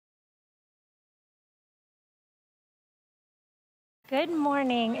Good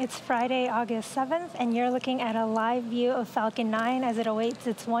morning. It's Friday, August 7th, and you're looking at a live view of Falcon 9 as it awaits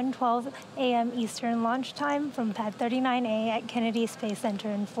its 1:12 a.m. Eastern launch time from Pad 39A at Kennedy Space Center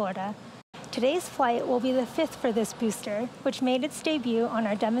in Florida. Today's flight will be the fifth for this booster, which made its debut on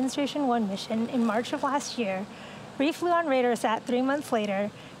our Demonstration 1 mission in March of last year, reflew on RADARSAT 3 months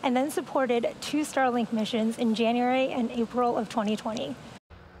later, and then supported 2 Starlink missions in January and April of 2020.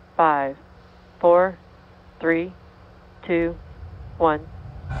 5, 4, 3, 2, 1,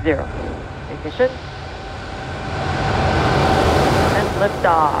 0. Ignition. And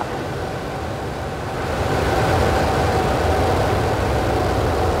liftoff.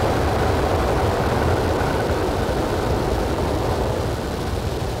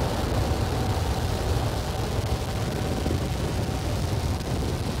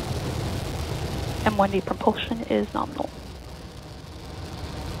 M1D propulsion is nominal.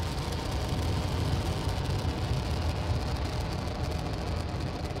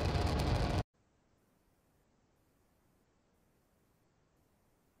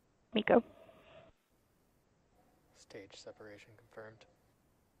 Miko. Stage separation confirmed.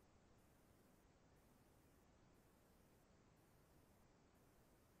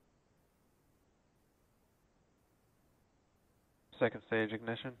 Second stage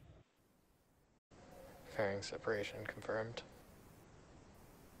ignition. Fairing separation confirmed.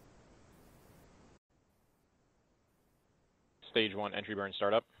 Stage 1 entry burn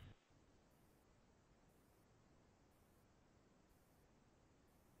startup.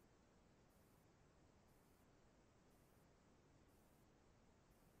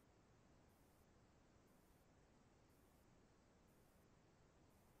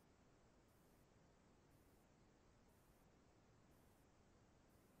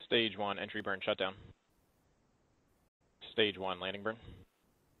 Stage 1 entry burn shutdown. Stage 1 landing burn.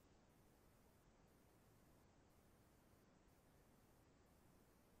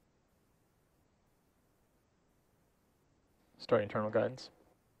 Start internal guidance.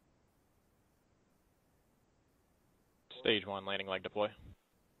 Stage 1 landing leg deploy.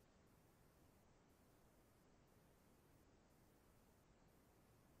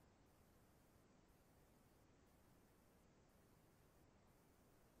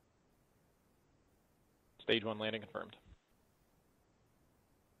 Stage 1 landing confirmed.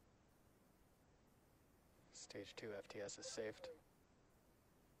 Stage 2 FTS is saved.